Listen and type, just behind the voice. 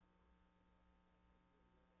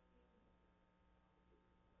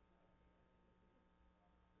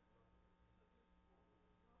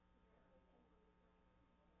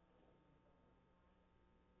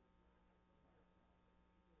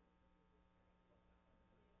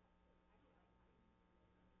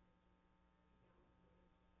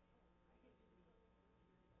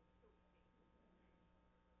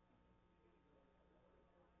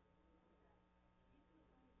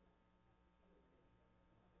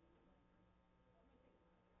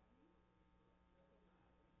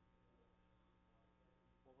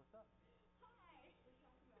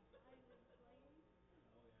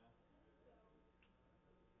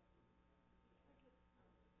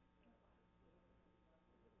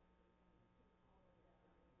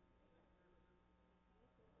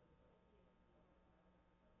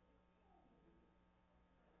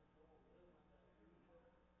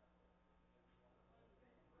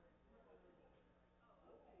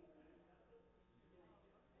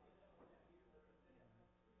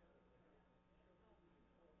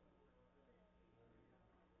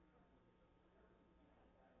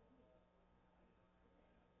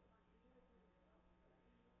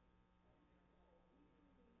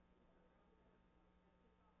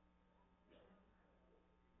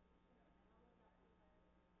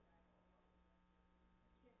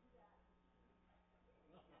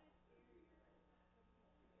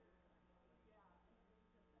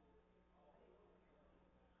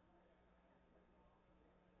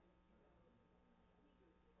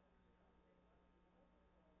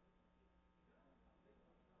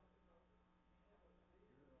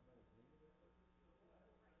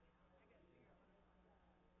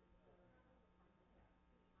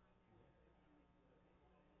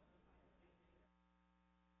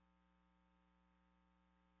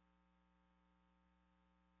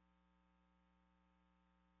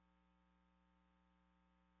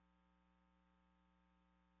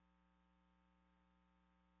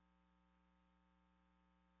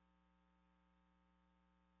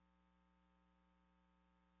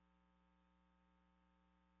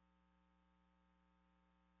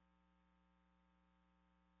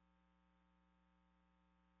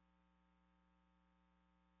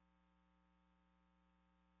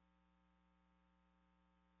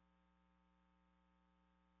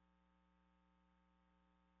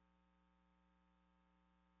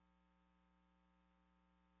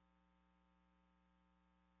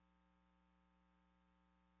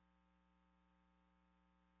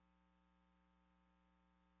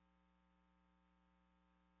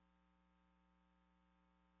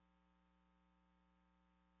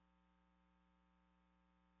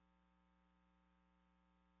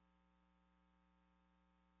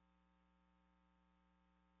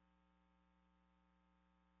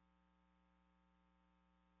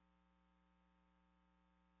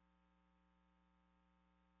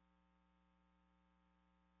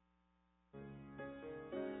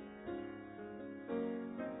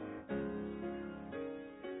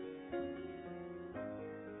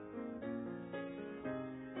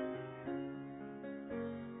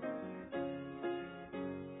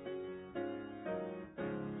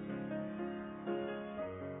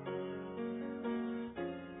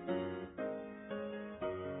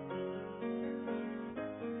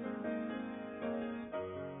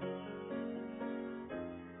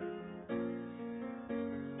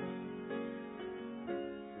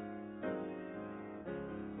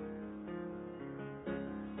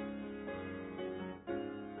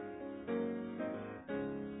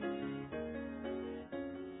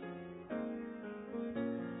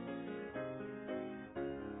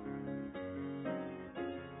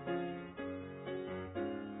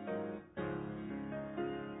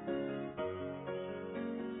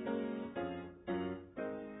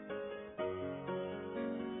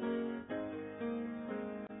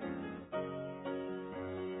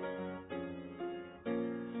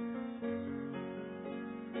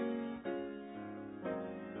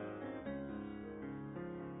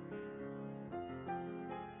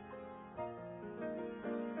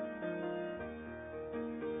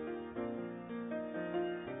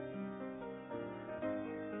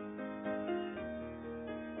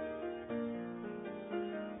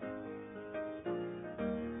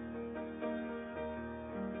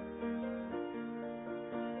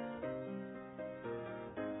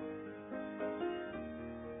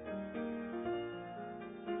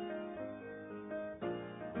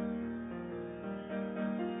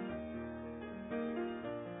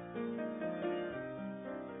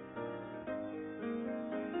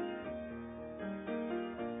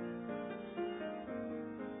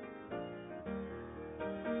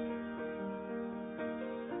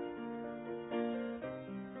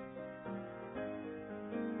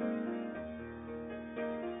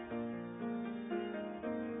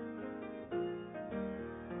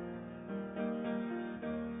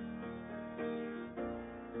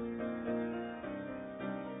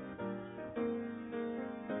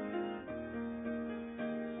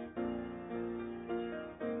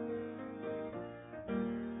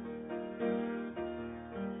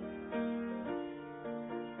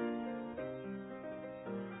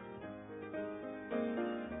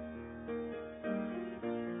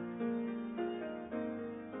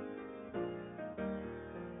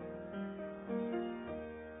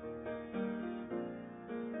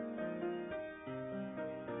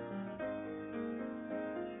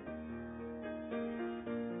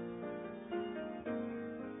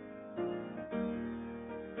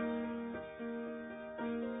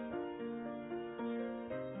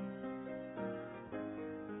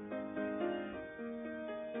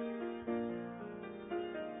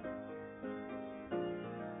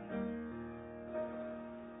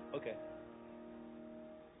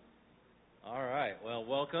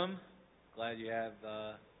welcome. Glad you have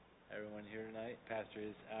everyone here tonight. Pastor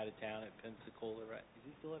is out of town at Pensacola, right? Is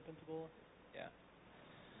he still at Pensacola? Yeah.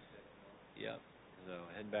 Yep. So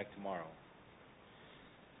heading back tomorrow.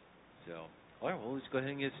 So, all right, well, let's go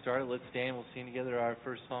ahead and get started. Let's stand. We'll sing together our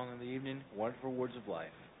first song of the evening, Wonderful Words of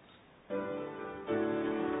Life. Speak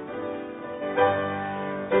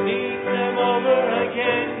them over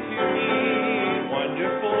again to me,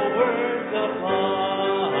 wonderful words of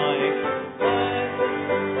life. Let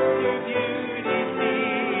your beauty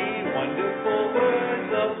see, wonderful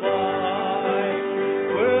words of life.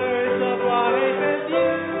 Words of life and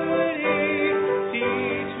beauty,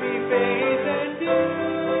 teach me faith and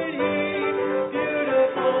duty.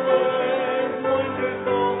 Beautiful words,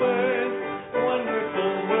 wonderful words,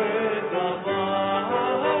 wonderful words of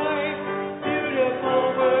life. Beautiful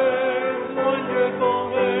words, wonderful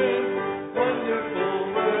words, wonderful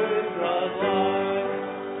words of life.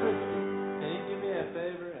 Can you do me a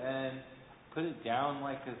favor and put it down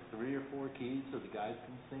like a 3 or 4 keys so the guys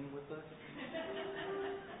can sing with us?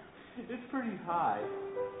 It's pretty high.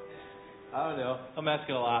 I don't know. I'm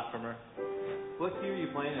asking a lot from her. What key are you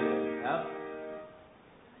playing in? F?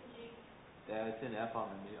 Yeah, it's in F on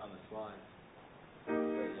the slides. But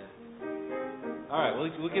yeah. All right,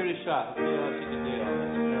 we'll give it a shot. Let's see how she can do it.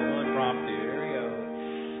 One impromptu. Here we go.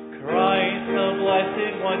 Christ, the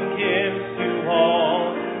blessed one, gives to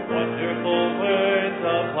all wonderful words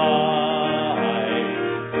of life.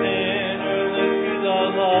 Sinner, look to the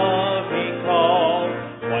love he calls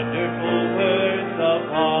wonderful words of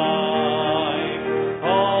life.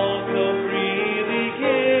 All so freely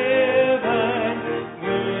given,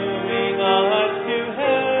 moving us to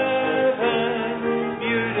heaven.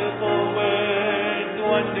 Beautiful words,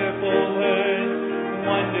 wonderful words,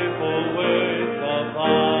 wonderful words of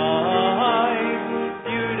life.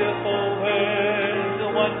 Beautiful words,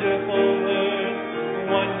 wonderful words,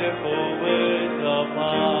 wonderful words of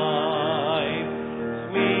life.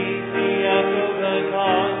 Sweet the echo, the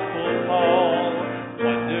gospel call,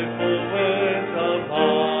 wonderful words of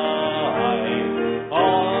life.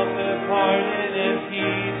 Offer pardon and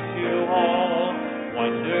peace to all,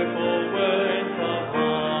 wonderful words of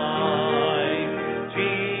life.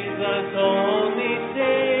 Jesus, only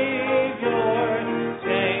Savior,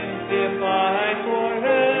 sanctified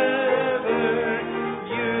forever.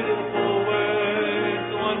 Beautiful words,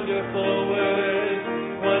 wonderful words,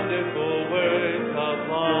 wonderful words of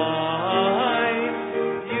life.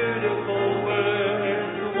 Beautiful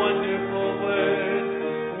words, wonderful words,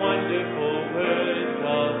 wonderful words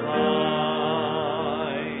of life.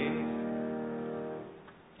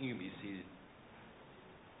 You can be seated.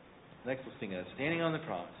 Next we'll sing Standing on the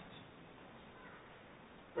Promises.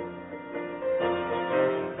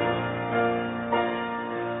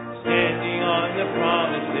 Standing on the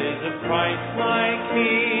promises of Christ my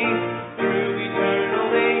King, through eternal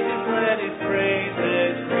ages let His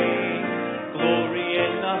praises ring. Glory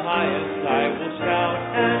in the highest I will shout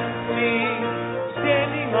and sing,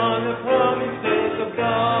 standing on the promises of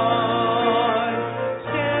God.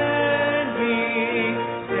 Standing,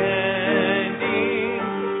 standing,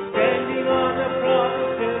 standing on the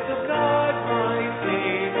promises of God my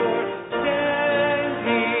Savior.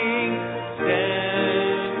 Standing,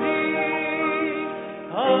 standing,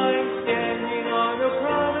 I'm standing on the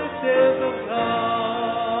promises of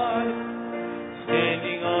God.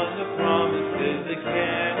 Standing on the promises that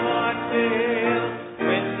cannot fail.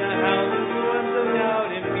 When the howling storms of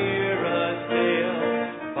doubt and fear assail,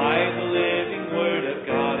 by the living word of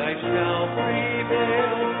God I shall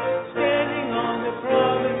prevail. Standing on the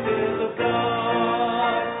promises of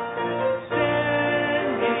God.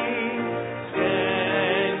 Standing,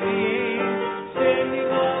 standing, standing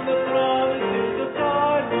on the promises of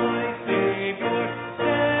God my Savior.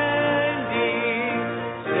 Standing,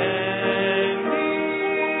 standing,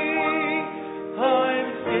 I'm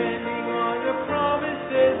standing on the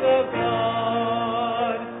promises of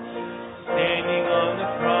God. Standing on the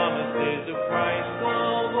promises of Christ the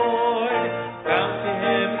Lord, bound to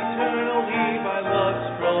Him eternally by love's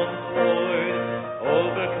strong cord,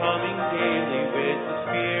 overcoming daily with the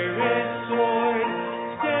Spirit's sword.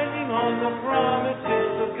 Standing on the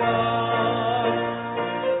promises of God.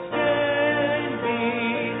 Standing,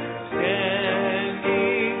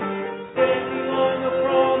 standing, standing on the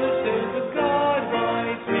promises of God my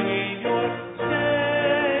Savior.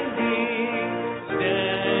 Standing,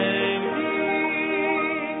 standing,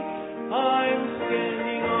 I'm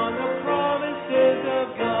standing on the promises of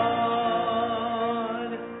God.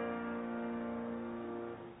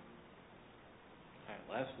 All right,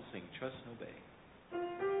 last we'll sing Trust and Obey.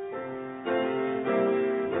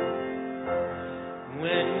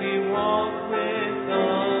 When we walk with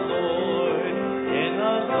the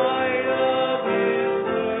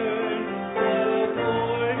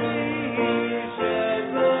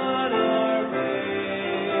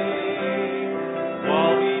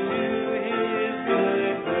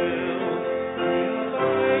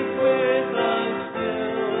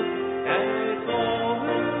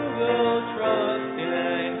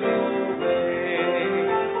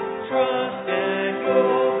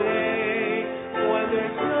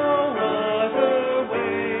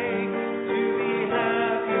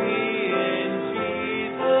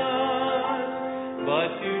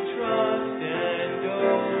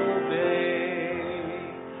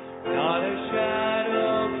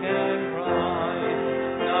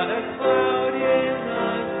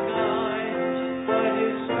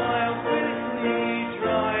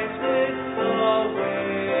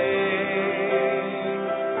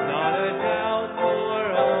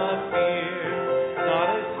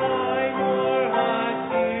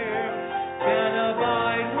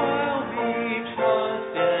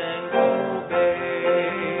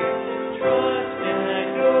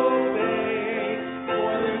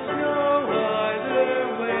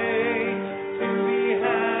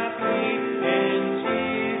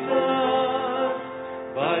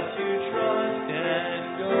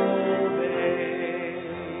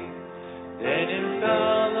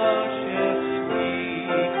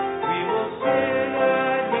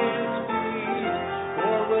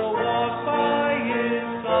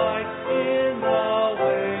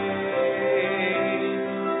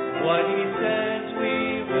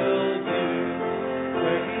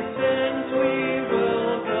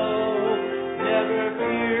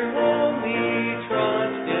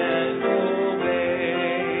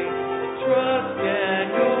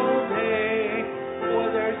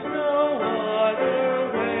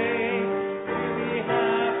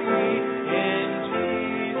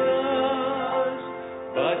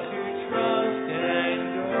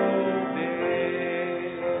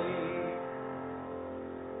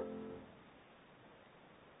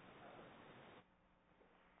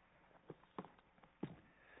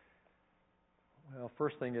Well,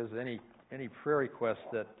 first thing is any prayer requests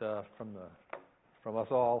that from us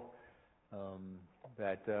all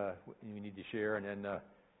that we need to share, and then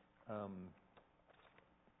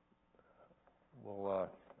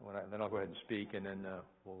then I'll go ahead and speak, and then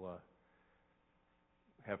we'll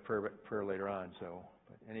have prayer later on. So,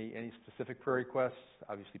 but any specific prayer requests?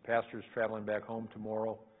 Obviously, Pastor's traveling back home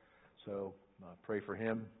tomorrow, so pray for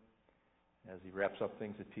him as he wraps up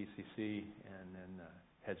things at PCC and then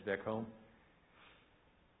heads back home.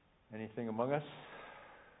 Anything among us?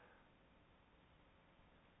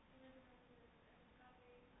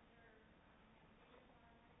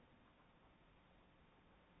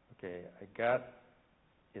 Okay,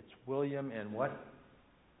 it's William and what?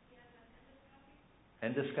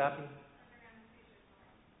 Endoscopy?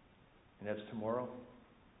 And that's tomorrow?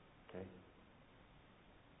 Okay.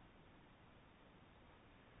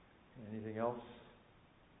 Anything else?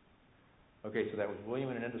 Okay, so that was William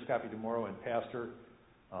and an endoscopy tomorrow, and Pastor,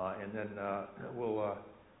 and then we'll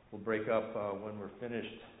break up when we're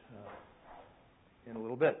finished in a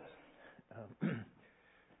little bit.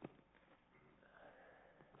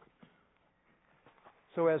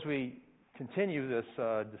 So as we continue this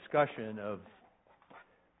discussion of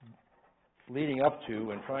leading up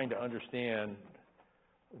to and trying to understand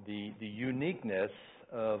the uniqueness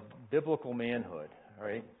of biblical manhood, all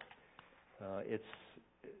right?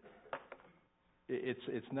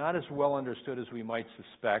 It's not as well understood as we might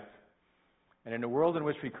suspect, and in the world in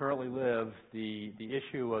which we currently live, the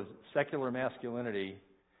issue of secular masculinity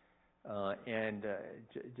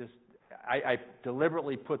I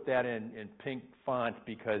deliberately put that in pink font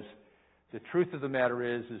because the truth of the matter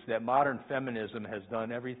is that modern feminism has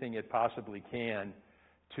done everything it possibly can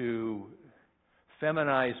to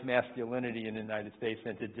feminize masculinity in the United States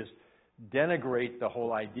and to just denigrate the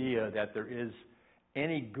whole idea that there is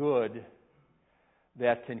any good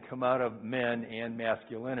that can come out of men and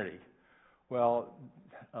masculinity. Well,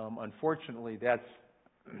 unfortunately,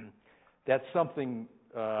 that's something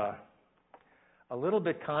a little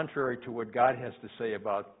bit contrary to what God has to say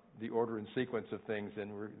about the order and sequence of things,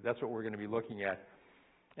 and that's what we're going to be looking at.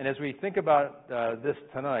 And as we think about this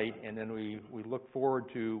tonight, and then we look forward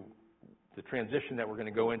to the transition that we're going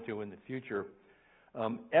to go into in the future,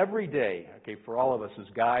 every day, okay, for all of us as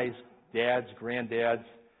guys, dads, granddads,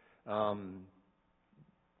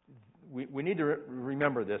 we need to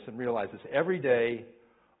remember this and realize this. Every day,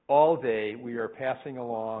 all day, we are passing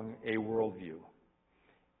along a worldview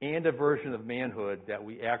and a version of manhood that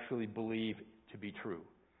we actually believe to be true.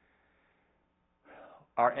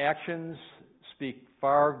 Our actions speak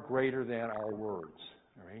far greater than our words,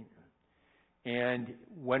 all right? And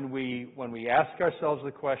when we ask ourselves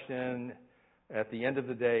the question at the end of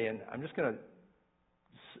the day, and I'm just going to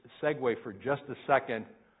segue for just a second,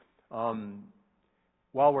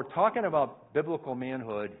 while we're talking about biblical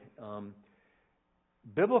manhood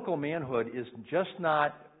is just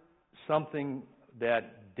not something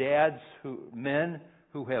that men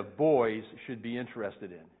who have boys should be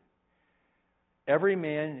interested in. Every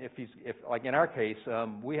man, if like in our case,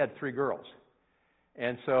 we had 3 girls,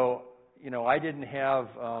 and so I didn't have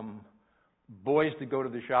boys to go to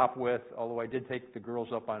the shop with, although I did take the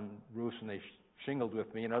girls up on roofs and they shingled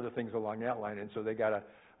with me and other things along that line, and so they got a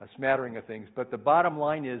smattering of things. But the bottom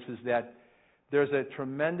line is that there's a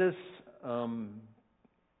tremendous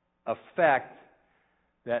effect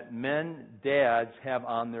that dads have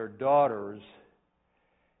on their daughters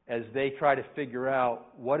as they try to figure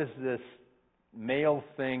out what is this male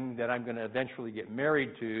thing that I'm going to eventually get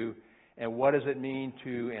married to, and what does it mean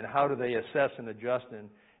to, and how do they assess and adjust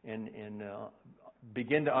and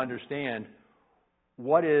begin to understand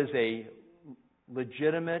what is a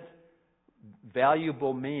legitimate,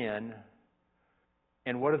 valuable man,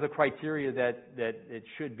 and what are the criteria that it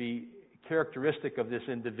should be characteristic of this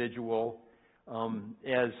individual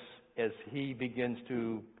as he begins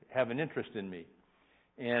to have an interest in me.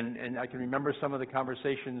 And I can remember some of the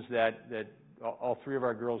conversations that all 3 of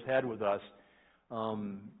our girls had with us,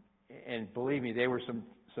 and believe me, they were some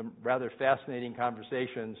rather fascinating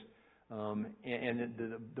conversations.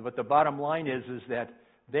 But the bottom line is that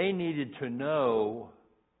they needed to know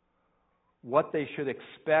what they should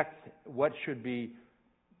expect, what should be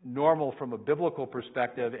normal from a biblical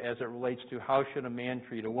perspective as it relates to how should a man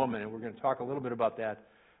treat a woman. And we're going to talk a little bit about that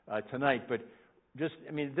tonight. But this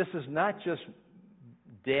is not just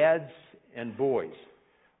dads and boys.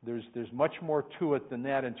 There's much more to it than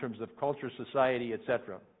that in terms of culture, society,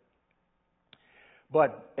 etc.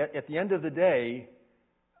 But at the end of the day,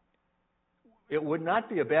 it would not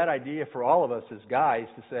be a bad idea for all of us as guys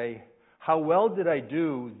to say, how well did I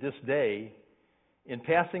do this day in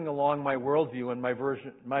passing along my worldview and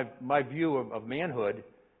my view of manhood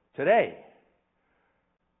today?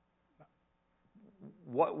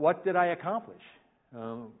 What did I accomplish?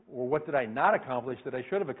 Or what did I not accomplish that I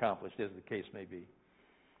should have accomplished, as the case may be?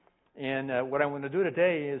 And what I want to do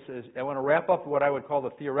today is I want to wrap up what I would call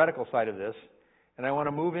the theoretical side of this, and I want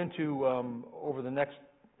to move into, over the next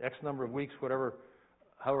X number of weeks,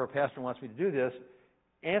 however Pastor wants me to do this,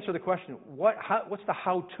 answer the question, what's the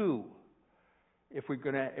how-to? If we're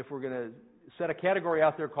gonna set a category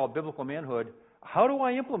out there called biblical manhood, how do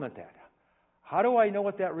I implement that? How do I know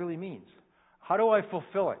what that really means? How do I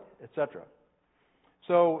fulfill it, etc.?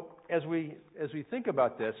 So as we think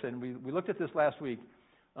about this, and we looked at this last week,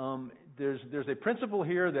 there's a principle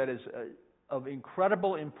here that is of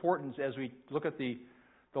incredible importance as we look at the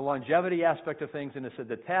longevity aspect of things, and it said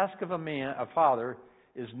the task of a father,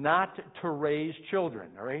 is not to raise children.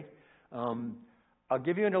 All right. I'll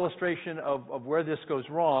give you an illustration of where this goes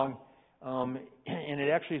wrong, and it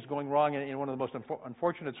actually is going wrong in one of the most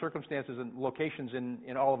unfortunate circumstances and locations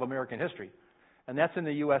in all of American history, and that's in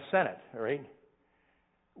the U.S. Senate. All right.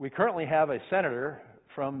 We currently have a senator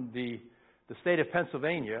from the state of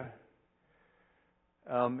Pennsylvania,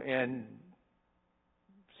 and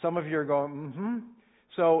some of you are going,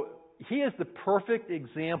 So he is the perfect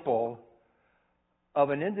example of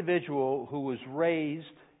an individual who was raised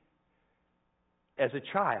as a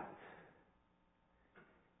child.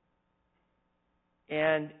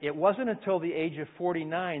 And it wasn't until the age of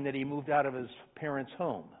 49 that he moved out of his parents'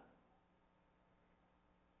 home.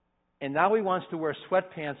 And now he wants to wear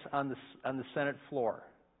sweatpants on the Senate floor.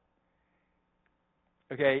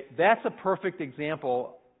 Okay, that's a perfect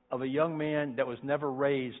example of a young man that was never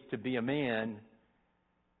raised to be a man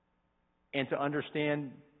and to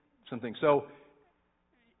understand something. So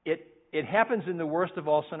it happens in the worst of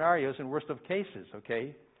all scenarios and worst of cases,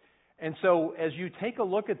 okay? And so as you take a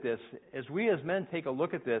look at this, as we as men take a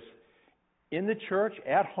look at this, in the church,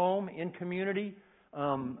 at home, in community,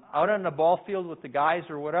 out on the ball field with the guys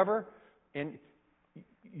or whatever, and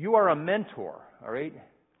you are a mentor, all right?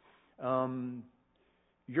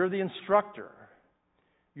 You're the instructor.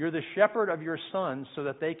 You're the shepherd of your sons so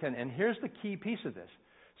that they can, and here's the key piece of this,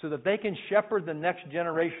 so that they can shepherd the next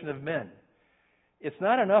generation of men. It's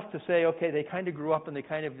not enough to say, okay, they kind of grew up and they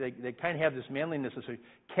kind of have this manliness.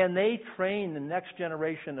 Can they train the next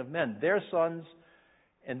generation of men, their sons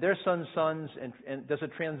and their sons' sons, and does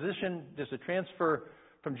it transfer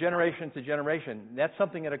from generation to generation? That's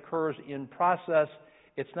something that occurs in process.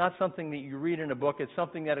 It's not something that you read in a book. It's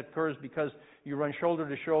something that occurs because you run shoulder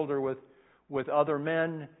to shoulder with other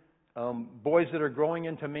men, boys that are growing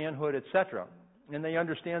into manhood, etc., and they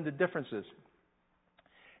understand the differences.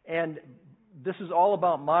 And this is all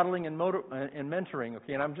about modeling and mentoring.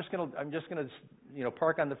 Okay, and I'm just gonna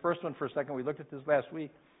park on the first one for a second. We looked at this last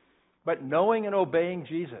week, but knowing and obeying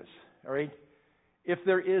Jesus. All right, if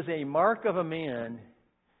there is a mark of a man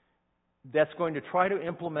that's going to try to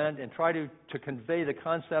implement and try to convey the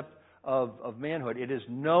concept of manhood, it is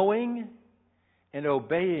knowing and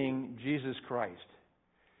obeying Jesus Christ.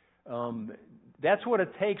 That's what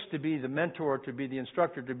it takes to be the mentor, to be the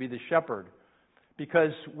instructor, to be the shepherd.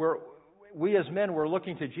 Because we as men, we're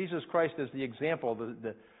looking to Jesus Christ as the example,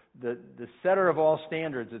 the setter of all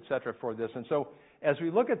standards, etc., for this. And so as we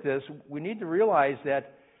look at this, we need to realize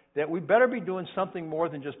that we better be doing something more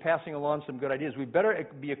than just passing along some good ideas. We better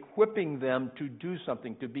be equipping them to do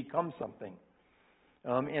something, to become something.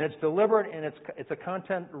 And it's deliberate, and it's a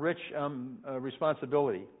content-rich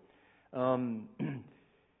responsibility.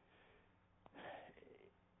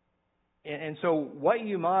 And so what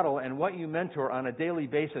you model and what you mentor on a daily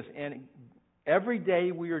basis, and every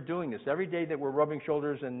day we are doing this, every day that we're rubbing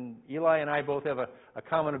shoulders, and Eli and I both have a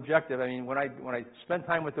common objective. I mean, when I spend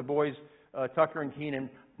time with the boys, Tucker and Keenan,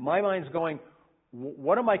 my mind's going,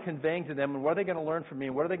 what am I conveying to them, and what are they going to learn from me,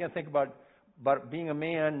 and what are they going to think about being a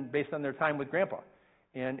man based on their time with Grandpa?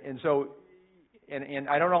 And so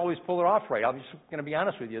I don't always pull it off right. I'm just going to be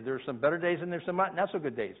honest with you. There's some better days and there's some not so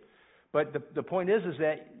good days. But the point is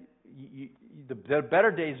that the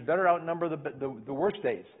better days better outnumber the worst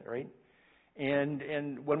days, right?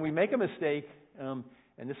 And when we make a mistake, and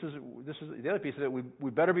this is the other piece of it, we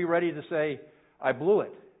better be ready to say, I blew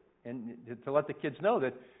it, and to let the kids know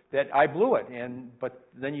that I blew it, but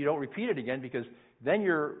then you don't repeat it again, because then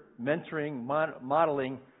you're mentoring,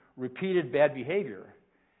 modeling repeated bad behavior,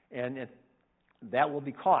 and that will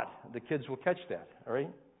be caught. The kids will catch that. All right.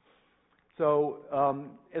 So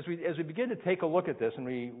as we begin to take a look at this, and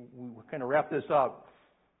we kind of wrap this up,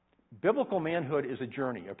 biblical manhood is a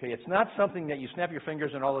journey. Okay, it's not something that you snap your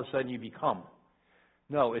fingers and all of a sudden you become.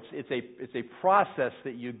 No, it's a process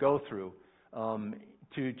that you go through.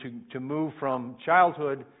 to move from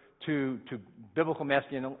childhood to biblical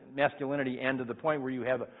masculinity, and to the point where you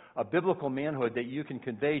have a biblical manhood that you can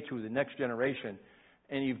convey to the next generation,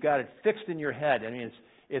 and you've got it fixed in your head. I mean,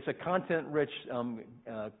 it's a content-rich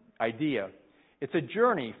idea. It's a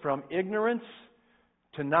journey from ignorance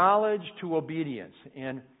to knowledge to obedience.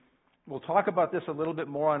 And we'll talk about this a little bit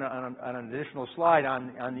more on an additional slide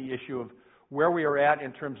on the issue of where we are at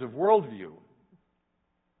in terms of worldview.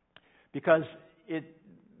 Because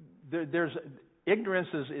there's ignorance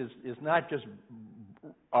is not just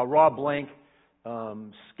a raw blank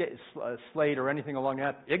slate or anything along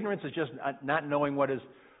that. Ignorance is just not knowing what is,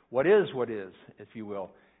 if you will.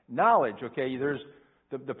 Knowledge, okay, there's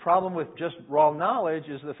the problem with just raw knowledge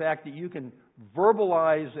is the fact that you can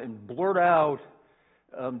verbalize and blurt out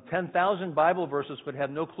 10,000 Bible verses but have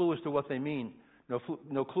no clue as to what they mean,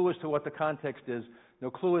 no clue as to what the context is,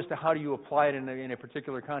 no clue as to how do you apply it in a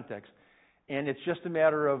particular context. And it's just a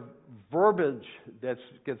matter of verbiage that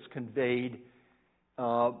gets conveyed.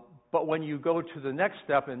 But when you go to the next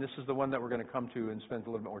step, and this is the one that we're going to come to and spend a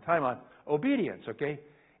little bit more time on, obedience, okay?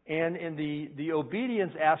 And in the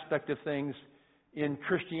obedience aspect of things in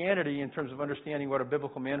Christianity, in terms of understanding what a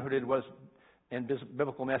biblical manhood was and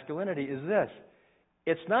biblical masculinity, is this.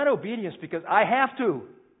 It's not obedience because I have to.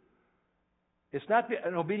 It's not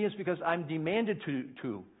an obedience because I'm demanded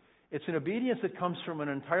to. It's an obedience that comes from an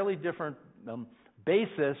entirely different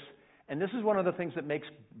basis, and this is one of the things that makes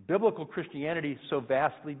biblical Christianity so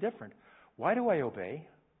vastly different. Why do I obey?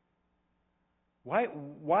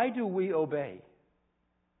 Why do we obey?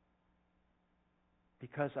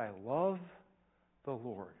 Because I love the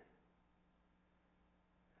Lord,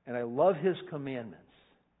 and I love His commandments,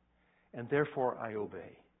 and therefore I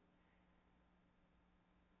obey.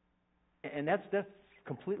 And that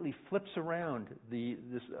completely flips around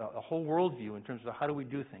a whole worldview in terms of how do we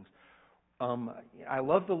do things. I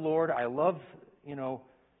love the Lord. I love the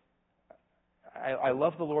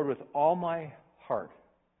Lord with all my heart,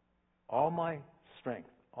 all my strength,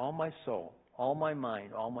 all my soul, all my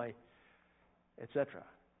mind, all my etc.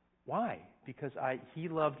 Why? Because He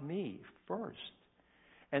loved me first.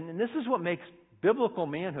 And this is what makes biblical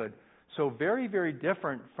manhood so very, very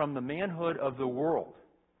different from the manhood of the world.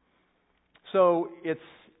 So it's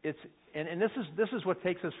this is what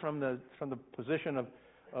takes us from the position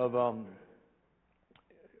of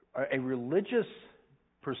a religious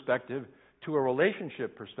perspective to a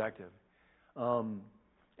relationship perspective. And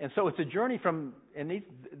so it's a journey from, and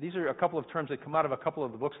these are a couple of terms that come out of a couple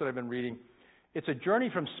of the books that I've been reading. It's a journey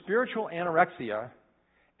from spiritual anorexia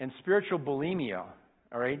and spiritual bulimia,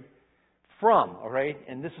 all right? All right?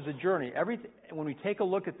 And this is a journey. When we take a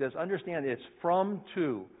look at this, understand it's from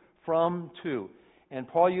to. And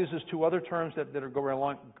Paul uses two other terms that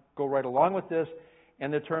go right along with this,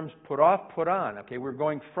 and the terms put off, put on. Okay, we're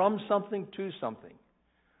going from something to something.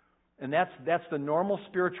 And that's the normal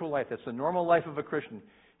spiritual life. That's the normal life of a Christian.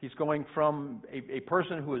 He's going from a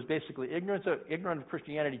person who is basically ignorant of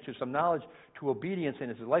Christianity to some knowledge to obedience, and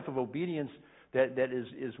it's a life of obedience that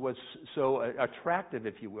is what's so attractive,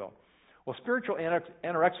 if you will. Well, spiritual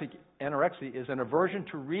anorexia is an aversion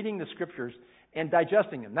to reading the Scriptures and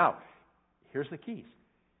digesting them. Now, here's the keys.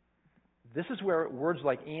 This is where words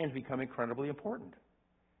like "and" become incredibly important.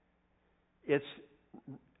 It's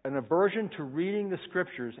an aversion to reading the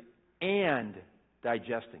Scriptures and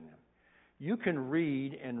digesting them. You can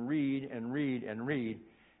read and read and read and read,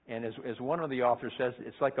 and as one of the authors says,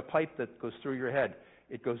 it's like a pipe that goes through your head.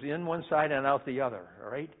 It goes in one side and out the other,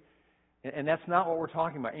 all right? And that's not what we're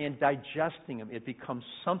talking about. And digesting them, it becomes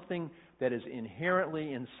something that is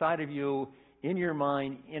inherently inside of you, in your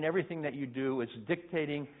mind, in everything that you do. It's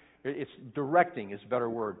dictating, it's directing is a better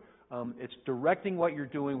word. It's directing what you're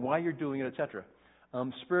doing, why you're doing it, etc.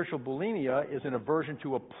 Spiritual bulimia is an aversion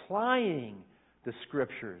to applying the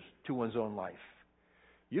Scriptures to one's own life.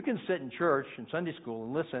 You can sit in church, in Sunday school,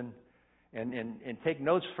 and listen and take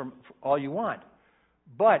notes from all you want.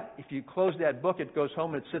 But if you close that book, it goes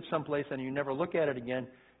home and it sits someplace and you never look at it again,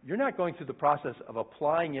 you're not going through the process of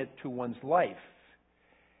applying it to one's life.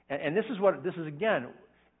 And this is again,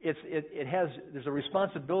 there's a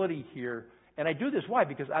responsibility here. And I do this, why?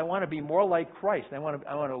 Because I want to be more like Christ. I want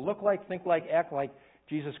to look like, think like, act like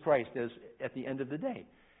Jesus Christ is at the end of the day.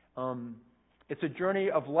 It's a journey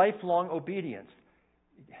of lifelong obedience.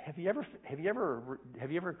 Have you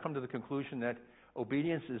ever come to the conclusion that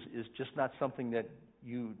obedience is just not something that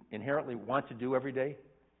you inherently want to do every day?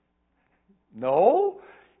 No,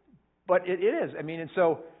 but it is. I mean, and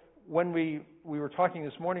so when we were talking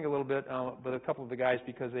this morning a little bit with a couple of the guys,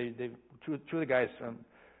 because two of the guys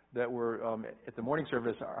that were at the morning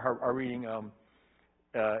service are reading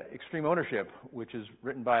Extreme Ownership, which is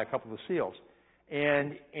written by a couple of SEALs.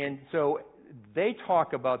 And so they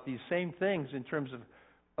talk about these same things in terms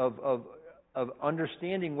of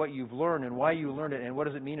understanding what you've learned and why you learned it and what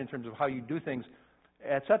does it mean in terms of how you do things,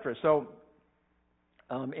 etc. So,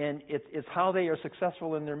 and it's how they are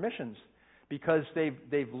successful in their missions because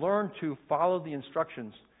they've learned to follow the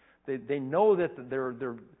instructions. They know that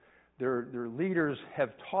their leaders have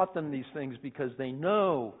taught them these things because they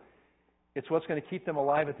know it's what's going to keep them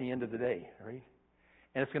alive at the end of the day, right?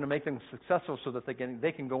 And it's going to make them successful so that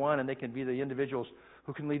they can go on and they can be the individuals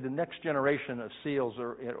who can lead the next generation of SEALs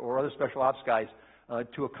or other special ops guys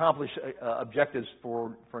to accomplish objectives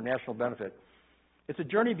for national benefit. It's a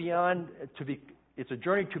journey it's a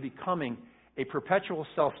journey to becoming a perpetual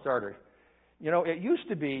self-starter. You know, it used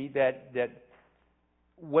to be that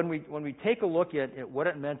when we take a look at what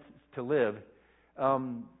it meant to live,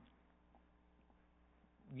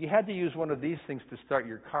 you had to use one of these things to start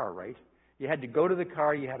your car, right? You had to go to the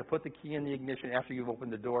car, you had to put the key in the ignition after you've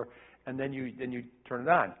opened the door, and then you turn it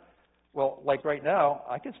on. Well, like right now,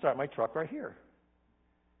 I can start my truck right here.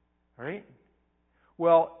 All right?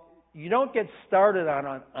 Well, you don't get started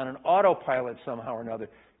on an autopilot somehow or another.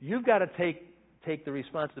 You've got to take the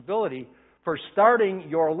responsibility for starting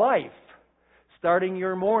your life, starting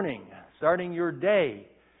your morning, starting your day.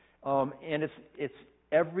 And it's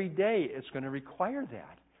every day it's going to require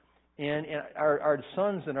that. And our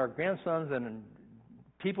sons and our grandsons and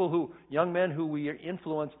young men who we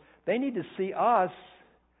influence, they need to see us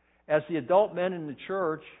as the adult men in the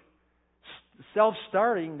church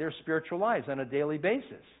self-starting their spiritual lives on a daily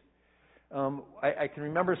basis. I can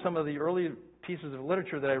remember some of the early pieces of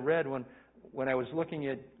literature that I read when I was looking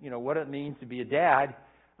at what it means to be a dad,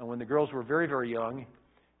 when the girls were very, very young.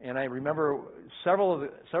 And I remember several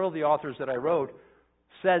of the authors that I wrote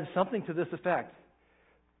said something to this effect.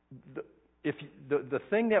 The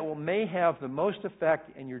thing that may have the most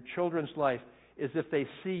effect in your children's life is if they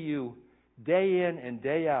see you day in and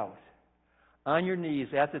day out on your knees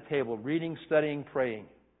at the table, reading, studying, praying.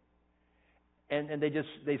 And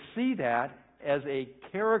they see that as a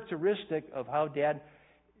characteristic of how dad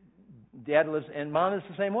lives, and mom is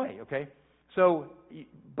the same way, okay? So,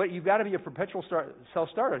 but you've got to be a perpetual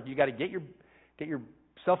self-starter. You've got to get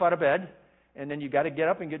yourself out of bed, and then you've got to get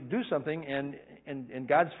up and do something, and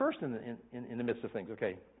God's first in the midst of things,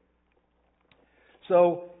 okay?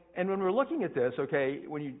 So, and when we're looking at this, okay,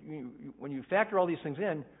 when you factor all these things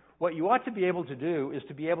in, what you ought to be able to do is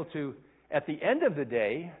to be able to, at the end of the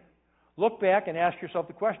day, look back and ask yourself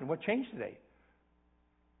the question, what changed today?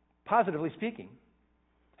 Positively speaking,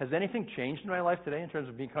 has anything changed in my life today in terms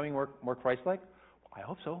of becoming more Christ-like? I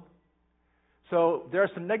hope so. So there are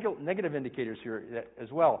some negative indicators here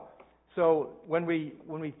as well. So when we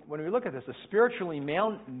look at this, a spiritually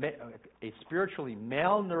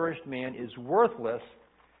malnourished man is worthless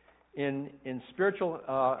in spiritual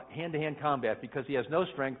hand-to-hand combat because he has no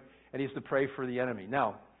strength and he's the prey for the enemy.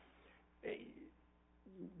 Now,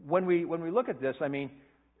 when we look at this, I mean,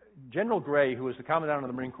 General Gray, who was the commandant of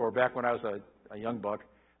the Marine Corps back when I was a young buck,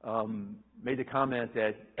 made the comment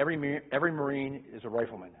that every Marine is a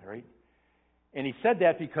rifleman, right? And he said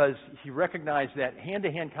that because he recognized that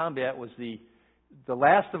hand-to-hand combat was the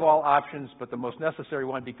last of all options, but the most necessary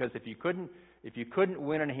one, because if you couldn't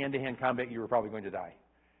win in hand-to-hand combat, you were probably going to die.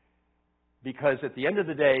 Because at the end of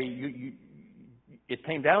the day, it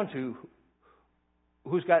came down to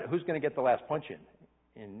who's going to get the last punch in.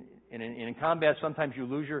 And in combat, sometimes you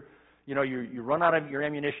lose you run out of your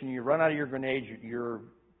ammunition, you run out of your grenades,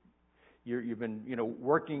 you've been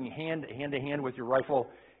working hand to hand with your rifle,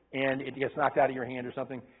 and it gets knocked out of your hand or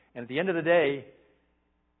something. And at the end of the day,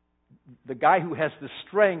 the guy who has the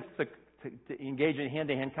strength to engage in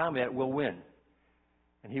hand-to-hand combat will win.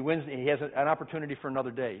 And he wins. He has an opportunity for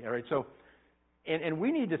another day. All right. So, and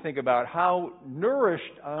we need to think about how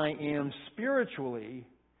nourished I am spiritually,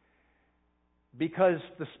 because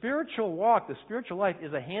the spiritual walk, the spiritual life,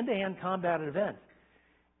 is a hand-to-hand combat event.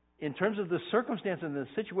 In terms of the circumstances and the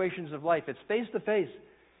situations of life, it's face-to-face.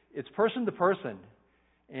 It's person-to-person.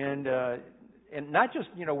 And not just,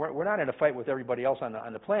 we're not in a fight with everybody else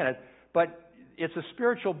on the planet, but it's a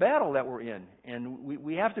spiritual battle that we're in, and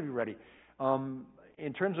we have to be ready.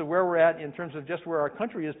 In terms of where we're at, in terms of just where our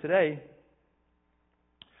country is today,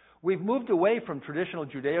 we've moved away from traditional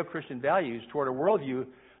Judeo-Christian values toward a worldview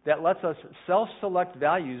that lets us self-select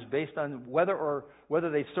values based on whether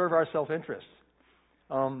they serve our self-interests.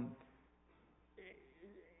 I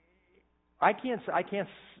can't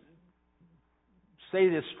say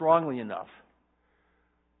this strongly enough,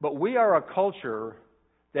 but we are a culture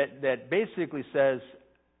that basically says,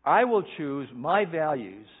 I will choose my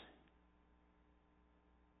values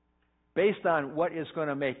based on what is going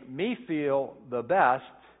to make me feel the best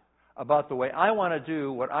about the way I want to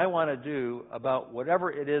do what I want to do about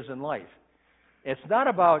whatever it is in life. It's not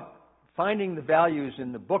about finding the values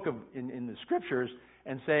in the book of in the scriptures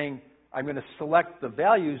and saying, I'm going to select the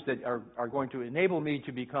values that are going to enable me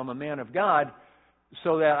to become a man of God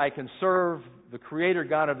so that I can serve the Creator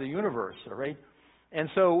God of the universe, all right? And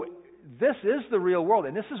so this is the real world,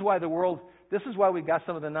 and this is why we've got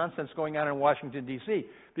some of the nonsense going on in Washington, D.C.,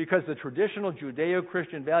 because the traditional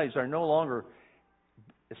Judeo-Christian values are no longer,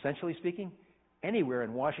 essentially speaking, anywhere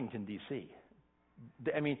in Washington, D.C.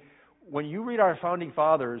 I mean, when you read our founding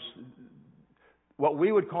fathers, what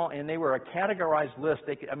we would call, and they were a categorized list.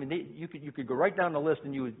 You could go right down the list,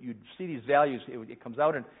 and you'd see these values. It comes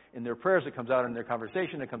out in their prayers. It comes out in their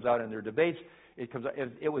conversation. It comes out in their debates. It comes out.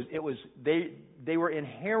 They were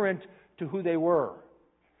inherent to who they were,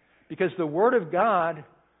 because the Word of God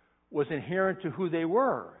was inherent to who they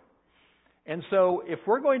were. And so, if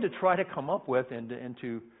we're going to try to come up with and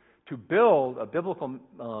to build a biblical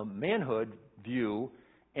manhood view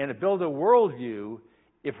and to build a worldview,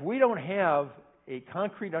 if we don't have a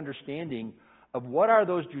concrete understanding of what are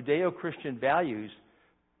those Judeo-Christian values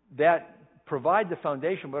that provide the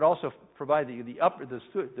foundation, but also provide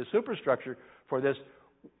the superstructure for this,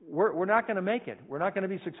 we're not going to make it. We're not going to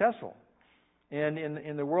be successful. And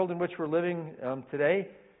in the world in which we're living today,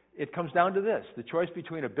 it comes down to this. The choice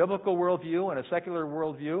between a biblical worldview and a secular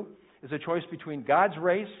worldview is a choice between God's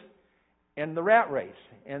race and the rat race.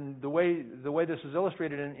 And the way this is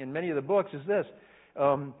illustrated in many of the books is this.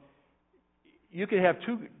 You could have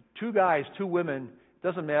two guys, two women,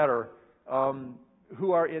 doesn't matter,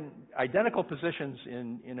 who are in identical positions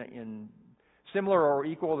in similar or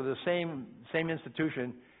equal to the same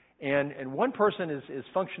institution, and one person is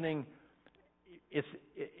functioning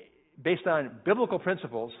based on biblical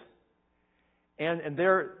principles, and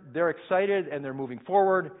they're excited and they're moving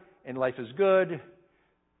forward, and life is good.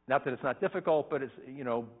 Not that it's not difficult, but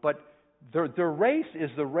but their race is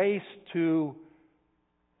the race to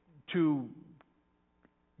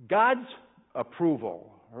God's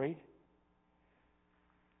approval, right?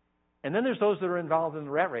 And then there's those that are involved in the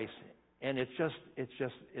rat race, and it's just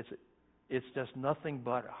nothing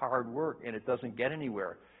but hard work, and it doesn't get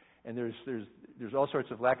anywhere. And there's all sorts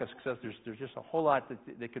of lack of success. There's just a whole lot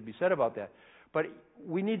that could be said about that. But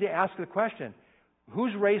we need to ask the question: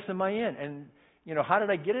 whose race am I in? And how did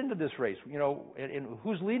I get into this race? And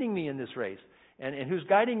who's leading me in this race? And who's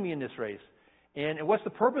guiding me in this race? And what's the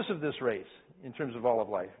purpose of this race in terms of all of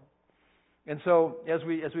life? And so, as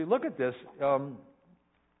we look at this,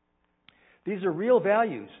 these are real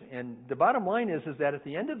values. And the bottom line is that at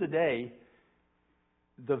the end of the day,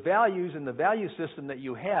 the values and the value system that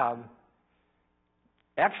you have,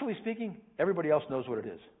 actually speaking, everybody else knows what it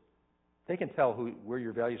is. They can tell where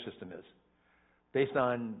your value system is, based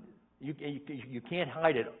on you can't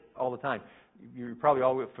hide it all the time. You're probably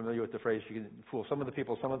all familiar with the phrase, you can fool some of the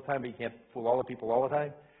people some of the time, but you can't fool all the people all the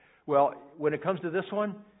time. Well, when it comes to this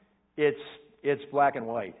one, it's black and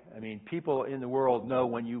white. I mean, people in the world know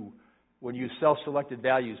when you self-selected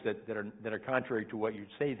values that are contrary to what you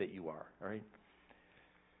say that you are. All right.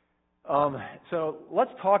 So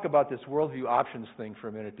let's talk about this worldview options thing for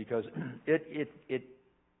a minute, because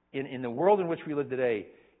in the world in which we live today,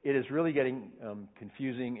 it is really getting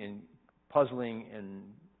confusing and puzzling, and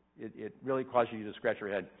it really causes you to scratch your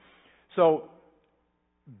head. So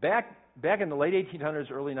back in the late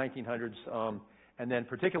 1800s, early 1900s, and then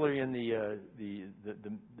particularly in the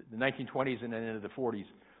 1920s and then into the 40s,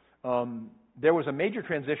 there was a major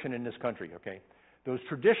transition in this country. Okay, those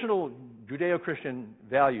traditional Judeo-Christian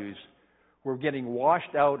values were getting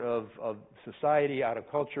washed out of society, out of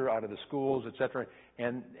culture, out of the schools, etc.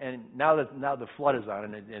 And now the flood is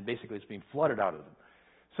on, and basically it's being flooded out of them.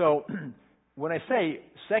 So when I say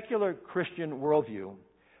secular Christian worldview,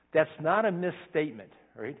 that's not a misstatement,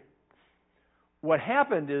 right? What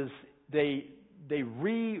happened is they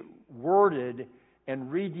reworded and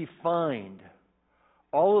redefined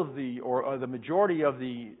all of or the majority of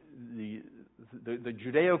the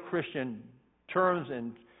Judeo-Christian terms,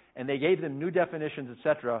 and they gave them new definitions,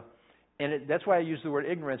 etc. And that's why I use the word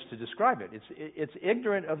ignorance to describe it. It's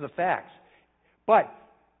ignorant of the facts, but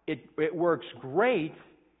it works great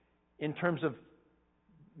in terms of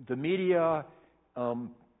the media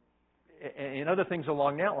and other things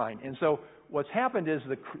along that line. And so what's happened is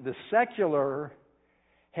the secular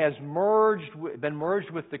has been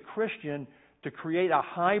merged with the Christian to create a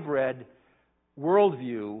hybrid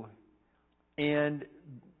worldview, and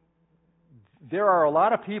there are a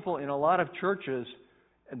lot of people in a lot of churches,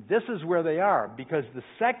 and this is where they are, because the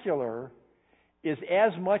secular is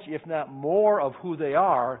as much, if not more, of who they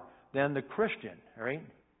are than the Christian, all right?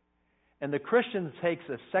 And the Christian takes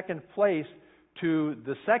a second place to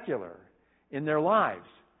the secular in their lives.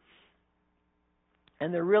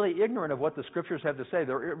 And they're really ignorant of what the Scriptures have to say.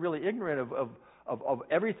 They're really ignorant of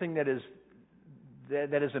everything that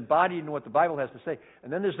is embodied in what the Bible has to say.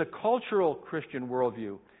 And then there's the cultural Christian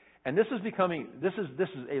worldview. And this is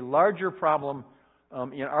a larger problem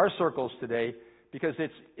in our circles today, because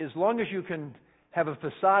it's, as long as you can have a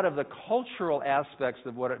facade of the cultural aspects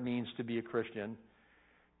of what it means to be a Christian,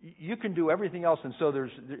 you can do everything else. And so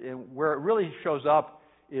where it really shows up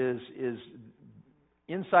is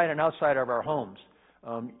inside and outside of our homes.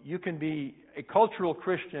 You can be a cultural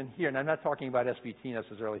Christian here, and I'm not talking about SBT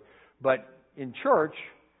necessarily, but in church,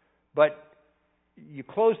 but you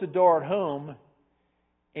close the door at home,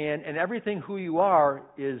 and everything who you are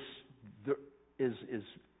is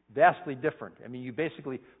vastly different. I mean, you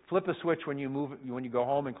basically flip a switch when you go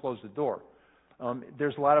home and close the door.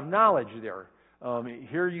 There's a lot of knowledge there.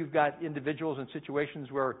 Here you've got individuals in situations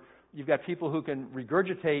where you've got people who can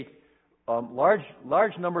regurgitate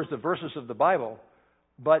large numbers of verses of the Bible,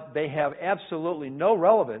 but they have absolutely no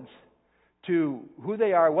relevance to who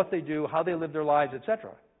they are, what they do, how they live their lives,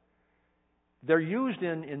 etc. They're used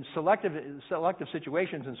in selective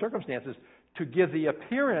situations and circumstances to give the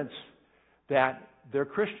appearance that they're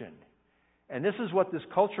Christian. And this is what this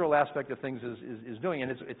cultural aspect of things is doing.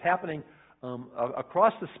 And it's happening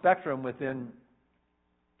across the spectrum within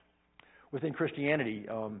Christianity.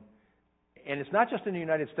 And it's not just in the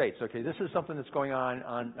United States, okay? This is something that's going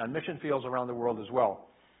on mission fields around the world as well.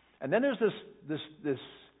 And then there's this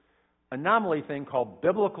anomaly thing called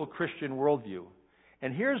biblical Christian worldview.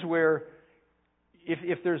 And here's where,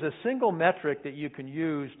 if there's a single metric that you can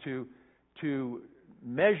use to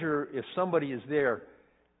measure if somebody is there,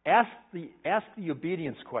 ask the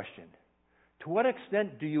obedience question. To what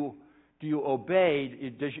extent do you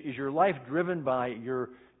obey? Is your life driven by your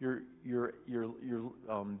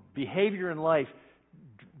behavior in life,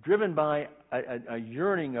 driven by a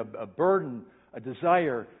yearning, a burden, a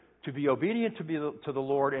desire to be obedient to the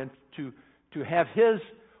Lord and to have His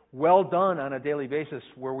well done on a daily basis,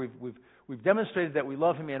 where we've demonstrated that we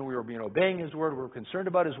love Him and we are obeying His word. We're concerned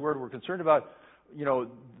about His word. We're concerned about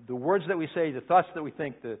the words that we say, the thoughts that we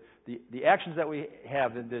think, the actions that we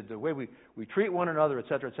have, and the way we treat one another,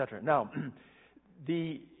 etc., etc. Now,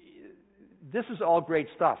 this is all great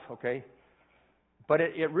stuff, okay? But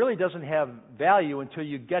it really doesn't have value until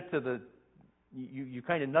you get to you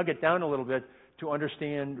kind of nug it down a little bit to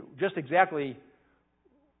understand just exactly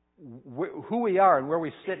who we are and where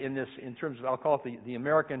we sit in this, in terms of, I'll call it the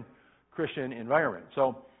American Christian environment.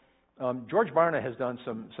 So George Barna has done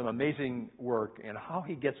some amazing work, and how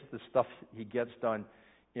he gets the stuff he gets done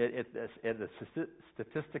at the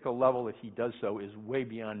statistical level that he does so is way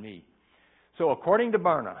beyond me. So according to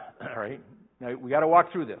Barna, all right, now we got to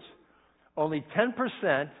walk through this. Only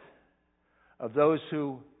 10% of those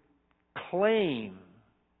who claim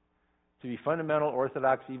to be fundamental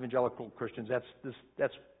Orthodox evangelical Christians,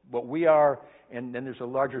 that's what we are, and then there's a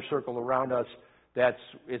larger circle around us.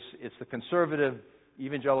 It's the conservative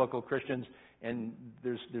evangelical Christians, and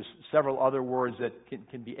there's several other words that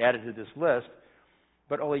can be added to this list.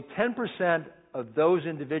 But only 10% of those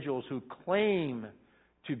individuals who claim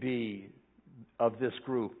to be of this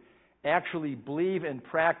group actually believe and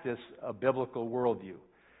practice a biblical worldview.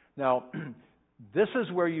 Now, this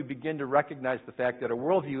is where you begin to recognize the fact that a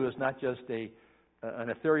worldview is not just an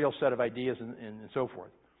ethereal set of ideas and so forth.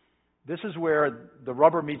 This is where the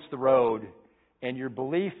rubber meets the road, and your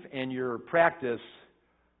belief and your practice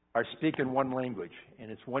are speaking one language, and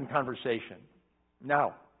it's one conversation.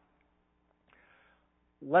 Now,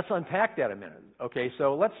 let's unpack that a minute. Okay,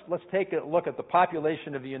 so let's take a look at the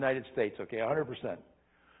population of the United States. Okay, 100%.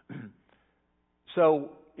 So,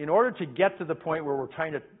 in order to get to the point where we're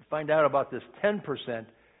trying to find out about this 10%,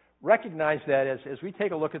 recognize that as we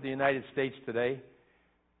take a look at the United States today,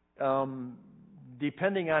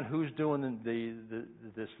 depending on who's doing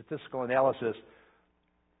the statistical analysis,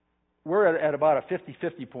 we're at about a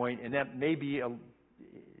 50-50 point, and that may be it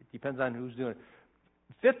depends on who's doing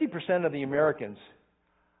it. 50% of the Americans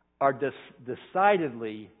are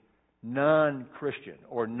decidedly non-Christian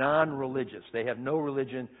or non-religious. They have no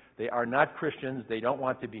religion. They are not Christians. They don't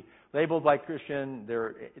want to be labeled by Christian.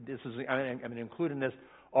 I'm going to include in this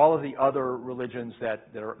all of the other religions that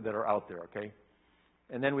are out there. Okay,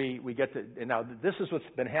 and then we get to, and now this is what's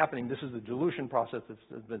been happening. This is the dilution process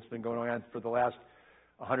that's been going on for the last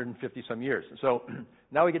 150 some years. So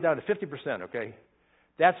now we get down to 50%. Okay,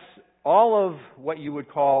 that's all of what you would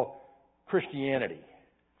call Christianity.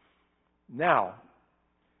 Now,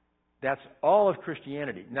 That's all of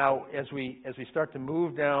Christianity. Now, as we start to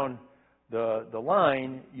move down the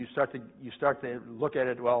line, you start to look at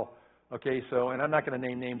it. Well, okay, so, and I'm not going to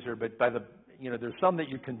name names here, but there's some that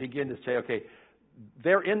you can begin to say, okay,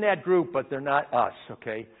 they're in that group, but they're not us.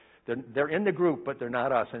 Okay, they're in the group, but they're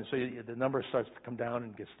not us, and so the number starts to come down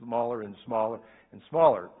and gets smaller and smaller and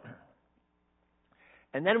smaller.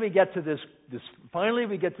 And then we get to this. Finally,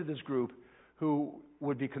 we get to this group who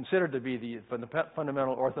would be considered to be the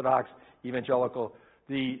fundamental Orthodox evangelical,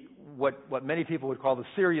 what many people would call the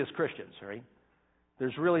serious Christians, right?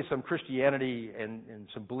 There's really some Christianity and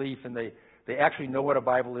some belief, and they actually know what a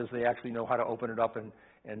Bible is. They actually know how to open it up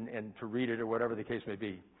and to read it or whatever the case may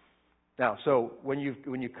be. Now, so when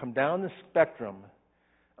you come down the spectrum,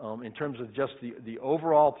 in terms of just the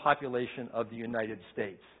overall population of the United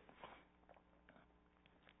States,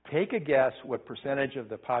 take a guess what percentage of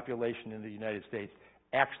the population in the United States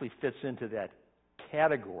actually fits into that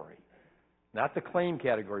category. Not the claim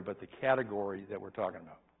category, but the category that we're talking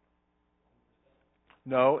about.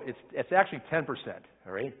 No, it's actually 10%,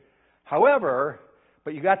 all right? However,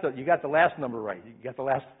 but you got the last number right. You got the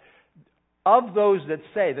last of those that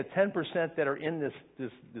say the 10% that are in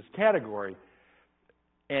this category,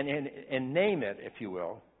 and name it, if you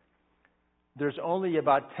will. There's only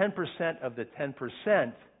about 10% of the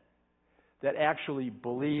 10% that actually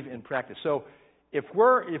believe and practice. So if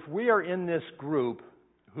we are in this group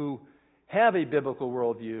who have a biblical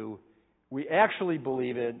worldview, we actually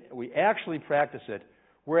believe it, we actually practice it,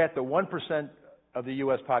 we're at the 1% of the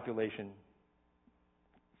U.S. population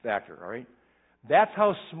factor, all right? That's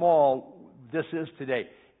how small this is today.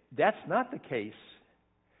 That's not the case.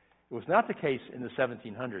 It was not the case in the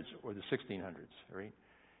 1700s or the 1600s, all right,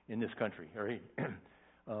 in this country, all right?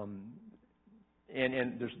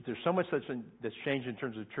 And there's so much that's changed in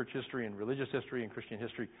terms of church history and religious history and Christian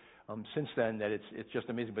history since then that it's just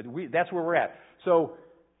amazing. But that's where we're at. So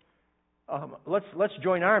let's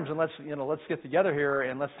join arms and let's get together here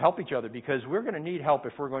and let's help each other, because we're going to need help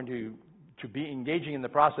if we're going to be engaging in the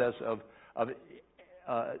process of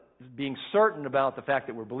being certain about the fact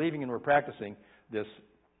that we're believing and we're practicing this,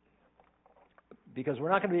 because we're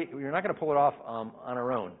not going to pull it off on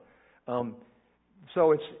our own.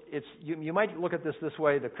 So you might look at this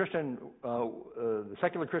way: the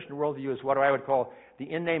secular Christian worldview is what I would call the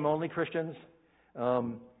in-name only Christians.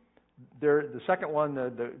 The second one,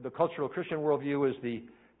 the cultural Christian worldview, is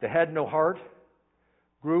the head no heart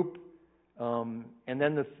group, and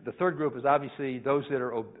then the third group is obviously those that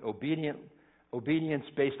are obedience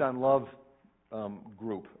based on love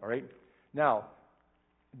group. All right. Now,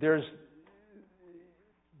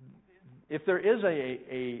 if there is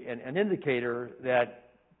an indicator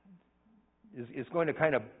that is going to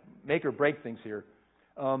kind of make or break things here,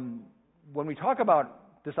 when we talk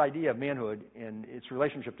about this idea of manhood and its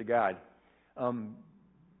relationship to God,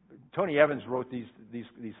 Tony Evans wrote these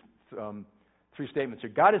three statements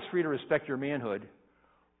here. God is free to respect your manhood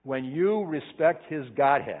when you respect his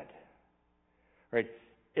Godhead. Right?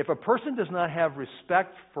 If a person does not have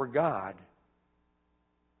respect for God,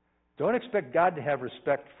 don't expect God to have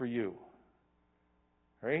respect for you.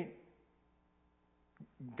 Right?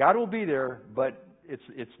 God will be there, but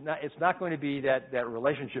it's not going to be that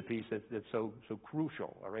relationship piece that's so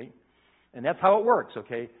crucial. All right, and that's how it works.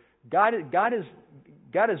 Okay, God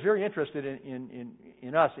is very interested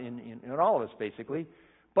in us, in all of us basically,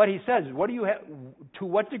 but He says, "What do you have? To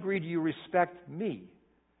what degree do you respect me?"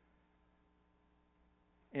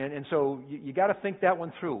 And so you got to think that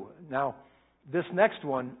one through. Now, this next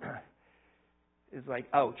one is like,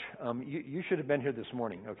 ouch. You should have been here this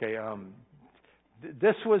morning, okay?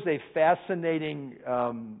 This was a fascinating,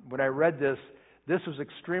 when I read this was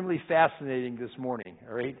extremely fascinating this morning,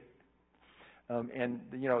 all right? And,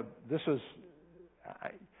 this was,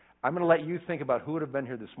 I'm going to let you think about who would have been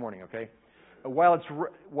here this morning, okay? While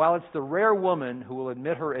it's the rare woman who will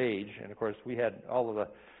admit her age, and of course we had all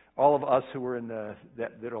of us who were in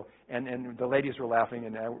that little, and the ladies were laughing,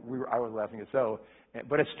 and I was laughing as so.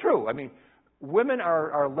 But it's true. I mean, women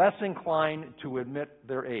are less inclined to admit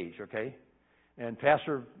their age, okay? And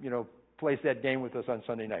Pastor, plays that game with us on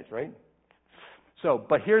Sunday nights, right? So,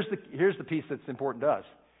 but here's the piece that's important to us.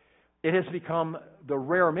 It has become the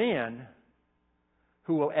rare man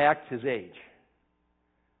who will act his age.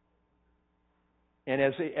 And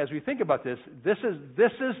as we think about this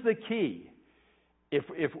is the key.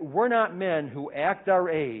 If we're not men who act our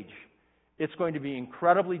age, it's going to be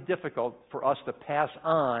incredibly difficult for us to pass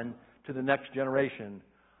on to the next generation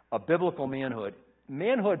a biblical manhood.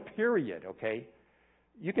 Manhood, period, okay?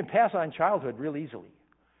 You can pass on childhood real easily.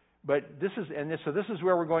 But this is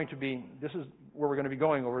where we're going to be, this is where we're going to be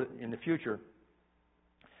going over in the future.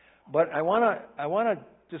 but I want to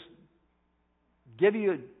just give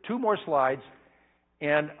you 2 more slides,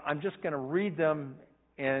 and I'm just going to read them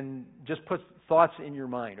and just put thoughts in your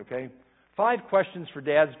mind, okay? 5 questions for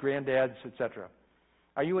dads, granddads, etc.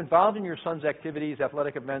 Are you involved in your son's activities,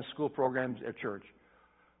 athletic events, school programs, at church?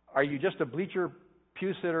 Are you just a bleacher,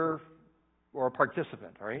 pew sitter, or a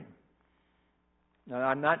participant, all right? Now,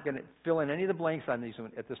 I'm not going to fill in any of the blanks on these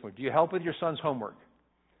at this point. Do you help with your son's homework?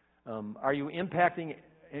 Are you imparting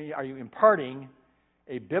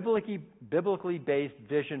a biblically based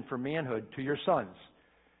vision for manhood to your sons?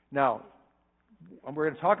 Now, we're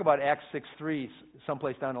going to talk about Acts 6:3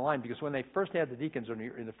 someplace down the line, because when they first had the deacons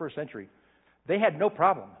in the first century, they had no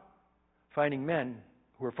problem finding men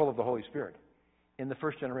who were full of the Holy Spirit in the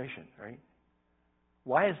first generation, right?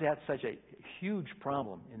 Why is that such a huge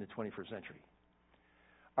problem in the 21st century?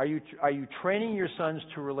 Are you training your sons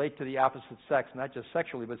to relate to the opposite sex, not just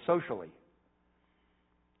sexually, but socially?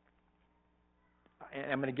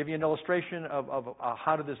 And I'm going to give you an illustration of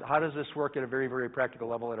how does this work at a very, very practical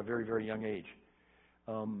level at a very, very young age.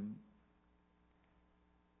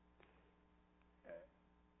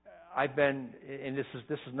 I've been, and this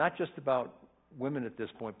is not just about women at this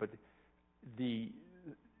point, but the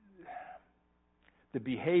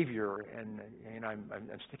behavior, and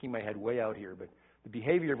I'm sticking my head way out here, but the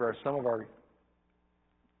behavior of some of our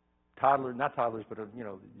not toddlers, but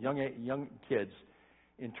young kids,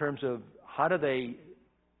 in terms of how do they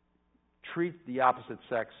treat the opposite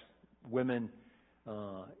sex, women,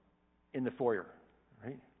 in the foyer,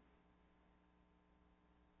 right?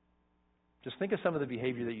 Just think of some of the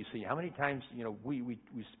behavior that you see. How many times, we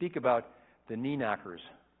speak about the knee knockers,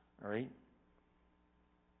 all right?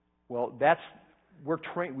 Well,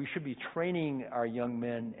 we should be training our young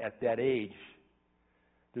men at that age.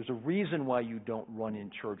 There's a reason why you don't run in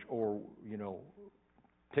church, or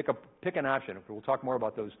pick an option. We'll talk more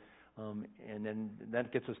about those, and then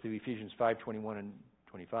that gets us to Ephesians 5:21 and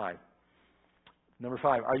 25. Number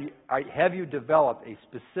 5, have you developed a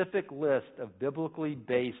specific list of biblically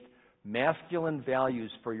based masculine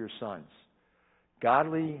values for your sons?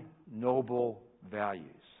 Godly, noble values.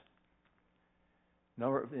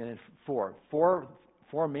 Number 4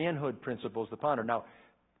 manhood principles to ponder. Now,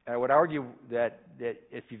 I would argue that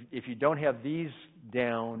if you don't have these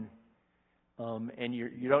down, and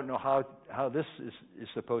you don't know how this is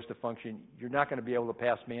supposed to function, you're not going to be able to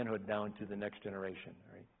pass manhood down to the next generation.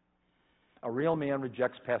 Right? A real man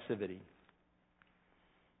rejects passivity.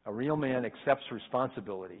 A real man accepts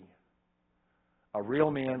responsibility. A real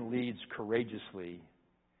man leads courageously,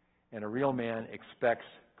 and a real man expects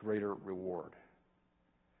greater reward.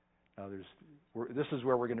 Now, this is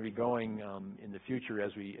where we're going to be going in the future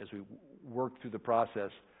as we work through the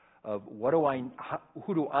process of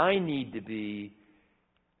who do I need to be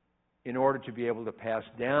in order to be able to pass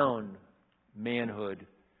down manhood,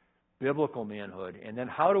 biblical manhood, and then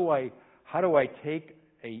how do I take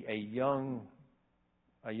a young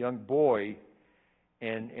boy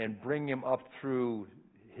and bring him up through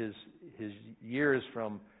his years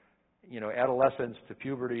from adolescence to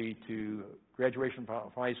puberty to graduation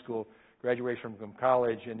from high school, graduation from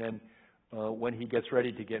college, and then when he gets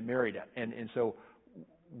ready to get married. And so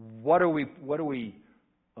what are we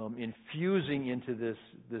infusing into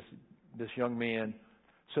this young man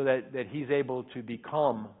so that he's able to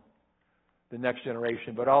become the next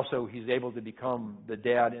generation, but also he's able to become the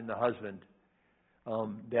dad and the husband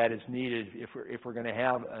that is needed if we're going to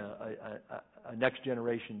have a next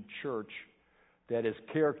generation church that is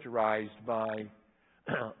characterized by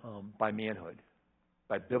manhood,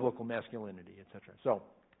 by biblical masculinity, etc. So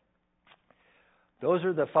those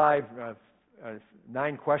are the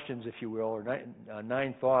 9 questions, if you will, or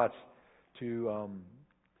 9 thoughts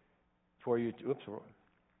for you.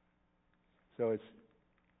 So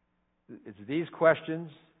it's these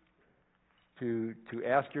questions to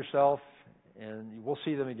ask yourself, and we'll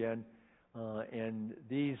see them again, and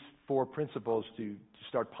these 4 principles to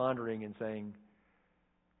start pondering and saying,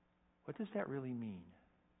 what does that really mean?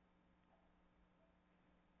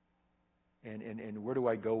 And where do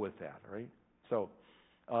I go with that, right? So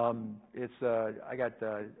I got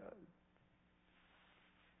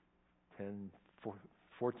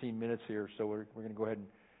 14 minutes here, so we're going to go ahead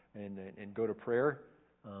and go to prayer.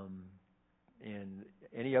 And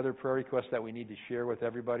any other prayer requests that we need to share with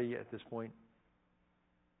everybody at this point?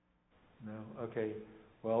 No? Okay.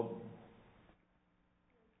 Well,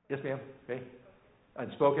 yes, ma'am. Okay.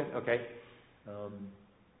 Unspoken? Okay.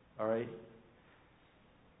 All right.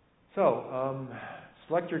 So,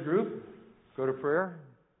 select your group, go to prayer,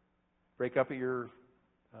 break up at your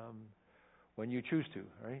when you choose to,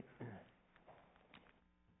 all right?